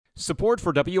Support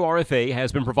for WRFA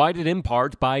has been provided in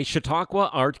part by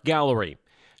Chautauqua Art Gallery,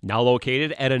 now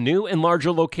located at a new and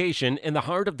larger location in the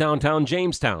heart of downtown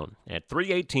Jamestown at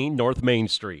 318 North Main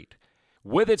Street.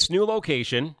 With its new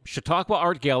location, Chautauqua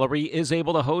Art Gallery is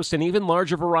able to host an even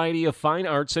larger variety of fine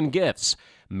arts and gifts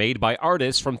made by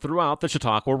artists from throughout the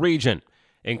Chautauqua region,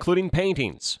 including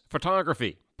paintings,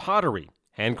 photography, pottery,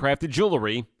 handcrafted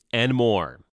jewelry, and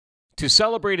more. To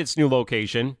celebrate its new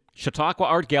location, Chautauqua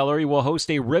Art Gallery will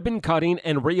host a ribbon-cutting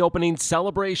and reopening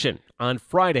celebration on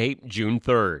Friday, June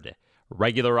 3rd.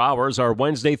 Regular hours are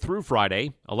Wednesday through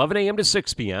Friday, 11 a.m. to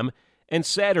 6 p.m., and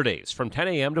Saturdays from 10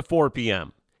 a.m. to 4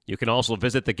 p.m. You can also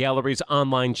visit the gallery's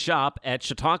online shop at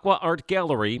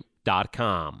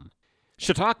chautauquaartgallery.com.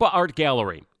 Chautauqua Art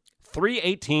Gallery,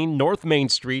 318 North Main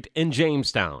Street in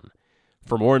Jamestown.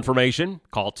 For more information,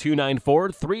 call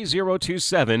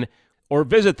 294-3027 or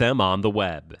visit them on the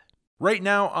web. Right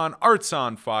now on Arts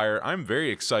on Fire, I'm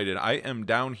very excited. I am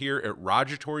down here at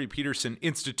Roger Peterson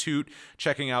Institute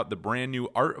checking out the brand new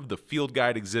Art of the Field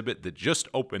Guide exhibit that just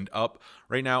opened up.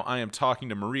 Right now I am talking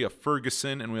to Maria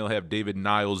Ferguson, and we'll have David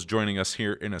Niles joining us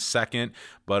here in a second.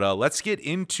 But let's get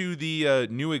into the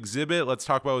new exhibit. Let's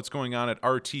talk about what's going on at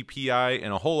RTPI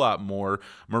and a whole lot more.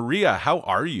 Maria, how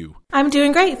are you? I'm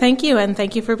doing great, thank you, and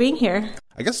thank you for being here.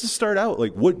 I guess to start out,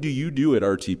 what do you do at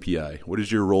RTPI? What is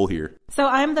your role here? So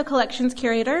I'm the collections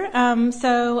curator.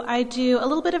 So I do a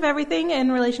little bit of everything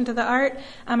in relation to the art.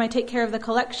 I take care of the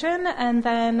collection, and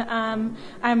then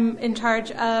I'm in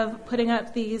charge of putting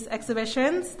up these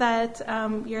exhibitions that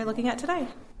you're looking at today.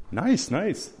 Nice.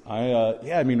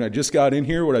 I just got in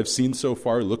here. What I've seen so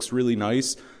far looks really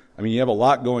nice. I mean, you have a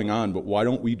lot going on, but why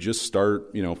don't we just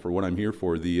start, for what I'm here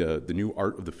for, the new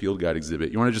Art of the Field Guide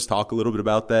exhibit. You want to just talk a little bit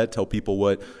about that, tell people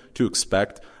what to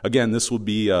expect? Again, this will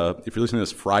be, if you're listening to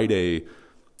this Friday,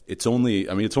 it's only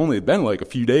been like a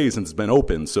few days since it's been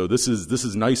open, so this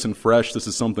is nice and fresh. This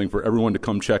is something for everyone to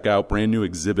come check out, brand new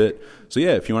exhibit. So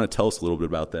yeah, if you want to tell us a little bit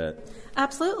about that.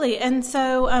 Absolutely. And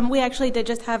so we actually did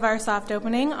just have our soft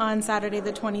opening on Saturday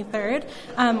the 23rd.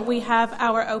 We have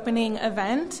our opening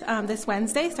event this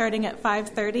Wednesday starting at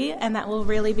 5:30, and that will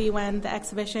really be when the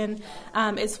exhibition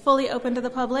is fully open to the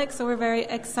public. So we're very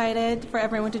excited for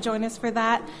everyone to join us for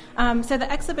that. So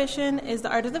the exhibition is the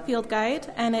Art of the Field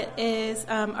Guide, and it is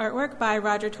artwork by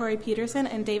Roger Peterson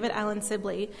and David Allen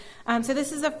Sibley. So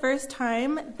this is the first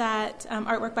time that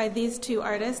artwork by these two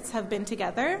artists have been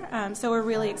together. So we're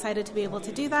really excited to be able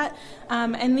to do that.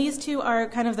 And these two are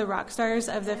kind of the rock stars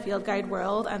of the field guide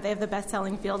world. They have the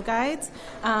best-selling field guides.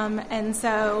 And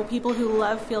so people who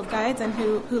love field guides and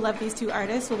who love these two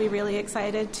artists will be really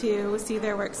excited to see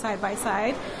their work side by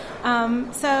side.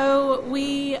 So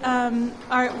we're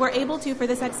able to, for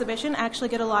this exhibition, actually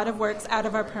get a lot of works out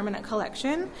of our permanent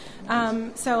collection.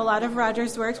 So a lot of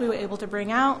Roger's works we were able to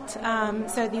bring out.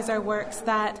 So these are works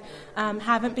that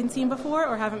haven't been seen before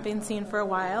or haven't been seen for a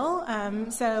while.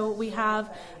 So we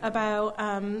have about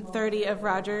 30 of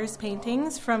Roger's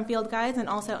paintings from field guides and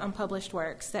also unpublished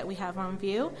works that we have on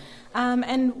view.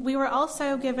 And we were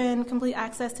also given complete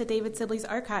access to David Sibley's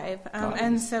archive.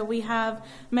 And so we have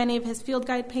many of his field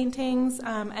guide paintings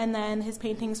and then his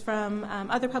paintings from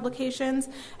other publications.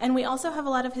 And we also have a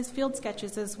lot of his field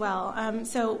sketches as well.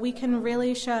 So we can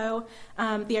really show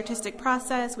the artistic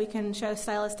process. We can show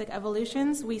stylistic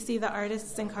evolutions. We see the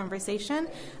artists in conversation.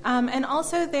 And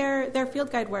also their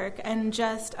field guide work and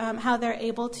just how they're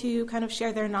able to kind of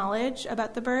share their knowledge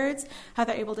about the birds, how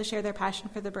they're able to share their passion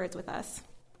for the birds with us.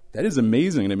 That is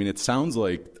amazing. I mean, it sounds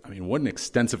like, what an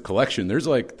extensive collection. There's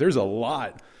a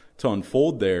lot to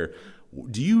unfold there.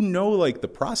 Do you know, the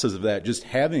process of that, just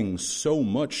having so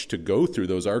much to go through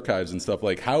those archives and stuff?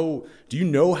 How do you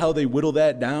know how they whittle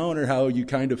that down, or how you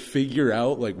kind of figure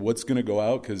out, what's going to go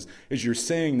out? Because as you're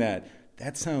saying that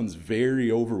sounds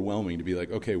very overwhelming to be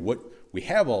okay, we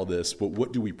have all this, but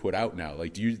what do we put out now?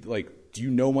 Do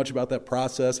you know much about that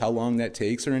process, how long that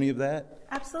takes, or any of that?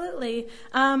 Absolutely.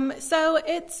 So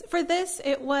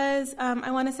it was,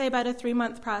 I want to say, about a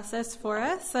 3-month process for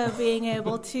us of being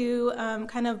able to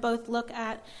kind of both look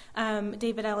at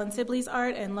David Allen Sibley's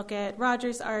art and look at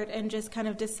Roger's art and just kind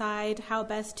of decide how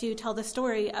best to tell the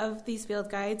story of these field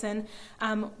guides and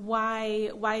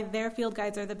why their field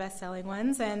guides are the best-selling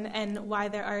ones and why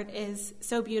their art is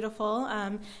so beautiful,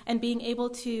 and being able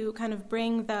to kind of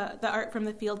bring the art from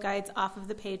the field guides off of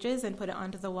the pages and put it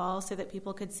onto the wall so that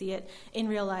people could see it in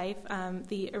real life,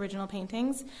 the original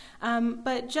paintings.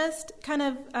 But just kind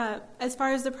of as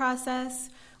far as the process,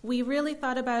 we really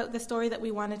thought about the story that we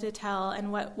wanted to tell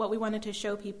and what we wanted to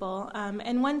show people.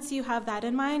 And once you have that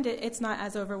in mind, it's not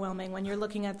as overwhelming when you're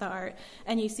looking at the art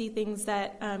and you see things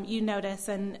that you notice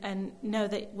and know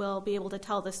that we'll be able to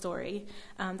tell the story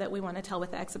that we want to tell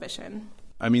with the exhibition.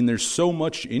 I mean, there's so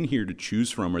much in here to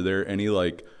choose from. Are there any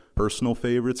personal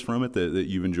favorites from it that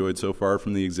you've enjoyed so far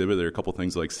from the exhibit? There are a couple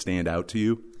things stand out to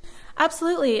you?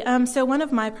 Absolutely. So one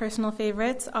of my personal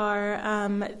favorites are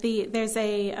there's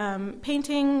a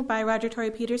painting by Roger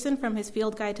Torrey Peterson from his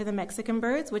Field Guide to the Mexican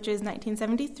Birds, which is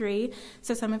 1973,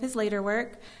 so some of his later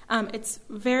work. It's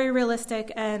very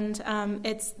realistic, and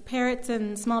it's parrots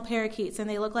and small parakeets, and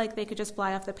they look like they could just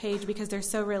fly off the page because they're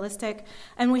so realistic.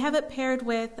 And we have it paired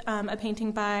with a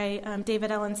painting by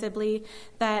David Allen Sibley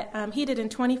that he did in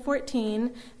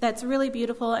 2014 that's really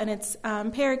beautiful, and it's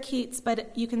parakeets,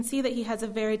 but you can see that he has a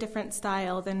very different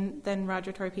style than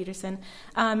Roger Torrey Peterson,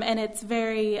 and it's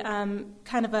very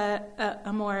kind of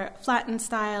a more flattened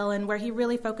style, and where he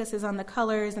really focuses on the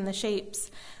colors and the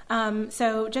shapes.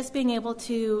 So just being able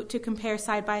to compare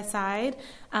side by side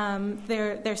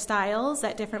their styles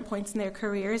at different points in their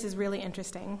careers is really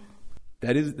interesting.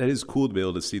 That is cool to be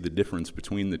able to see the difference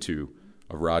between the two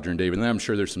of Roger and David. And I'm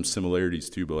sure there's some similarities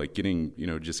too, but getting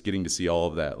to see all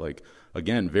of that,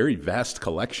 again, very vast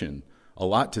collection. A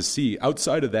lot to see.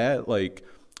 Outside of that,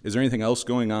 is there anything else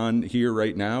going on here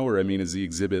right now? Or, is the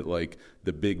exhibit,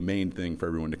 the big main thing for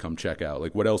everyone to come check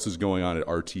out? What else is going on at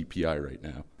RTPI right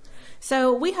now?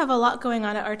 So we have a lot going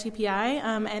on at RTPI,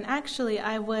 and actually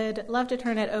I would love to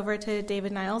turn it over to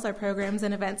David Niles, our Programs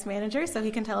and Events Manager, so he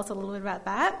can tell us a little bit about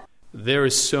that. There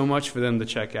is so much for them to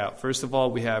check out. First of all,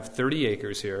 we have 30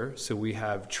 acres here, so we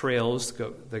have trails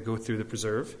that go through the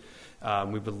preserve.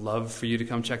 We would love for you to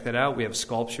come check that out. We have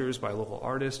sculptures by a local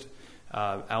artist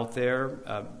out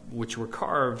there, which were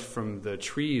carved from the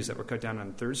trees that were cut down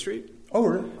on 3rd Street. Oh,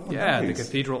 really? Oh, yeah, nice. The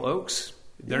cathedral oaks.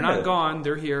 They're not gone.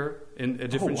 They're here in a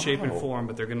different shape and form,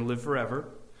 but they're going to live forever.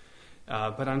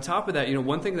 But on top of that,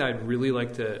 one thing that I'd really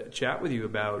like to chat with you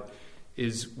about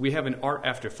is we have an Art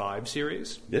After 5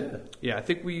 series. Yeah. Yeah, I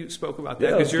think we spoke about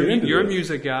that because you're a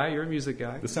music guy. You're a music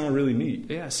guy. This sounds really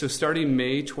neat. Yeah, so starting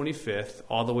May 25th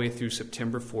all the way through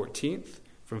September 14th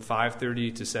from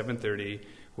 5:30 to 7:30,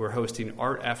 we're hosting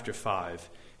Art After 5.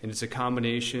 And it's a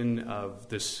combination of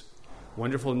this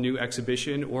wonderful new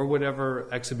exhibition or whatever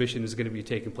exhibition is going to be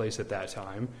taking place at that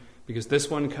time, because this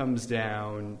one comes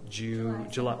down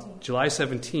July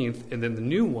 17th, and then the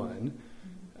new one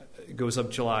goes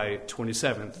up July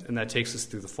 27th, and that takes us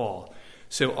through the fall.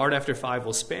 So Art After 5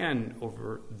 will span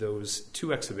over those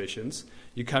two exhibitions.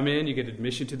 You come in, you get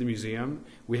admission to the museum.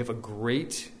 We have a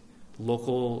great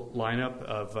local lineup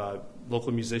of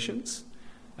local musicians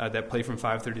that play from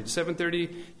 5:30 to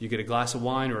 7:30. You get a glass of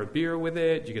wine or a beer with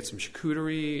it. You get some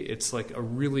charcuterie. It's a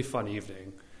really fun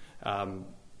evening.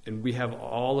 And we have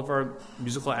all of our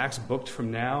musical acts booked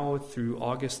from now through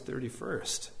August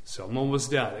 31st. So I'm almost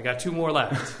done. I got 2 more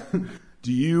left.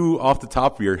 Do you, off the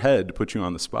top of your head, to put you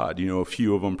on the spot, do you know a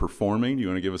few of them performing? Do you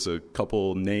want to give us a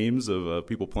couple names of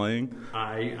people playing?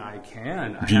 I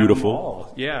can. Beautiful. I have them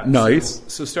all. Yeah. Nice.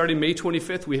 So starting May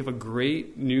 25th, we have a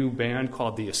great new band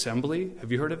called The Assembly.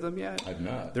 Have you heard of them yet? I've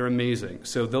not. They're amazing.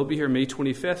 So they'll be here May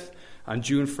 25th. On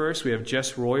June 1st, we have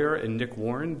Jess Royer and Nick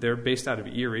Warren. They're based out of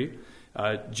Erie.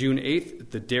 June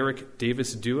 8th, the Derek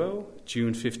Davis Duo.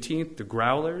 June 15th, the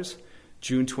Growlers.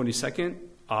 June 22nd,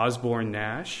 Osborne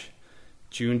Nash.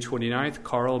 June 29th,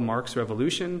 Karl Marx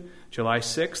Revolution. July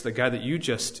 6th, the guy that you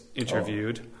just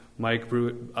interviewed, Mike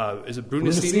is it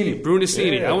Brunacini?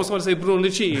 Brunacini. Yeah. I almost want to say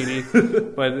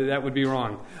Brunacini, but that would be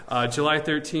wrong. July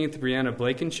 13th, Brianna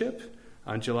Blankenship.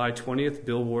 On July 20th,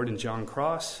 Bill Ward and John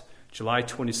Cross. July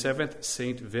 27th,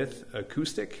 St. Vith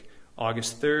Acoustic.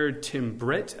 August 3rd, Tim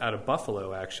Britt out of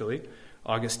Buffalo, actually.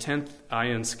 August 10th,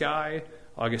 Ian Sky.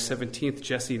 August 17th,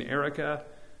 Jesse and Erica.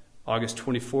 August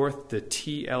 24th, the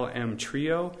TLM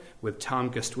Trio with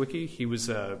Tom Gustwicki. He was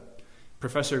a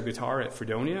professor of guitar at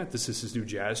Fredonia. This is his new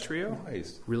jazz trio.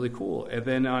 Nice. Really cool. And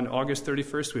then on August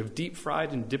 31st, we have Deep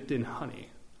Fried and Dipped in Honey.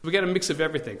 We got a mix of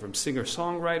everything from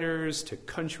singer-songwriters to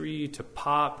country to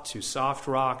pop to soft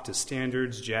rock to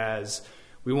standards, jazz.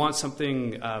 We want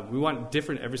something, we want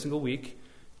different every single week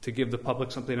to give the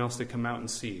public something else to come out and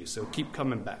see. So keep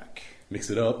coming back. Mix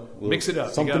it up. Mix it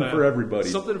up. Something for everybody.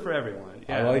 Something for everyone.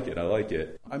 Yeah. I like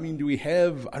it. I mean, do we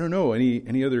have, I don't know,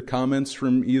 any other comments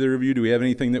from either of you? Do we have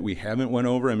anything that we haven't went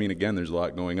over? I mean, again, there's a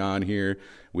lot going on here.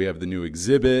 We have the new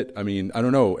exhibit. I mean, I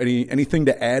don't know. Anything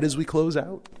to add as we close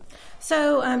out?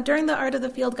 So during the Art of the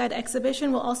Field Guide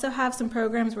exhibition, we'll also have some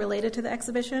programs related to the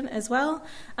exhibition as well.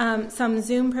 Some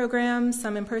Zoom programs,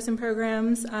 some in-person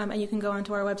programs, and you can go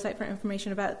onto our website for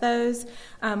information about those.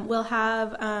 We'll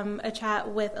have a chat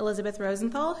with Elizabeth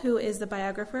Rosenthal, who is the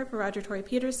biographer for Roger Tory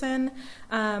Peterson,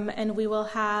 and we will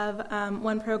have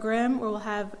one program where we'll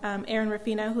have Aaron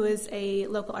Ruffino, who is a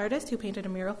local artist who painted a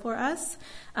mural for us,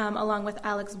 along with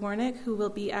Alex Warnick, who will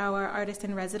be our artist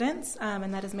in residence,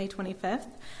 and that is May 25th.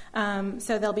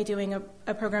 So they'll be doing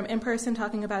a program in person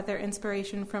talking about their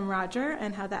inspiration from Roger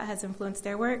and how that has influenced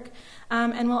their work.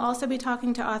 And we'll also be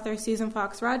talking to author Susan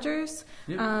Fox Rogers,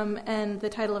 and the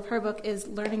title of her book is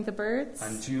Learning the Birds.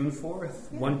 On June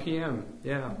 4th, 1 p.m.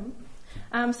 Yeah.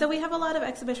 Mm-hmm. So we have a lot of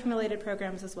exhibition-related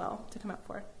programs as well to come up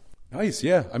for. Nice,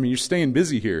 yeah. I mean, you're staying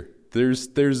busy here.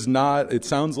 There's not, it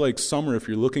sounds like summer, if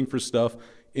you're looking for stuff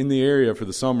in the area for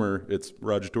the summer, it's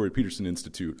Roger Tory Peterson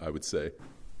Institute, I would say.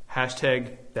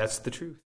 # that's the truth.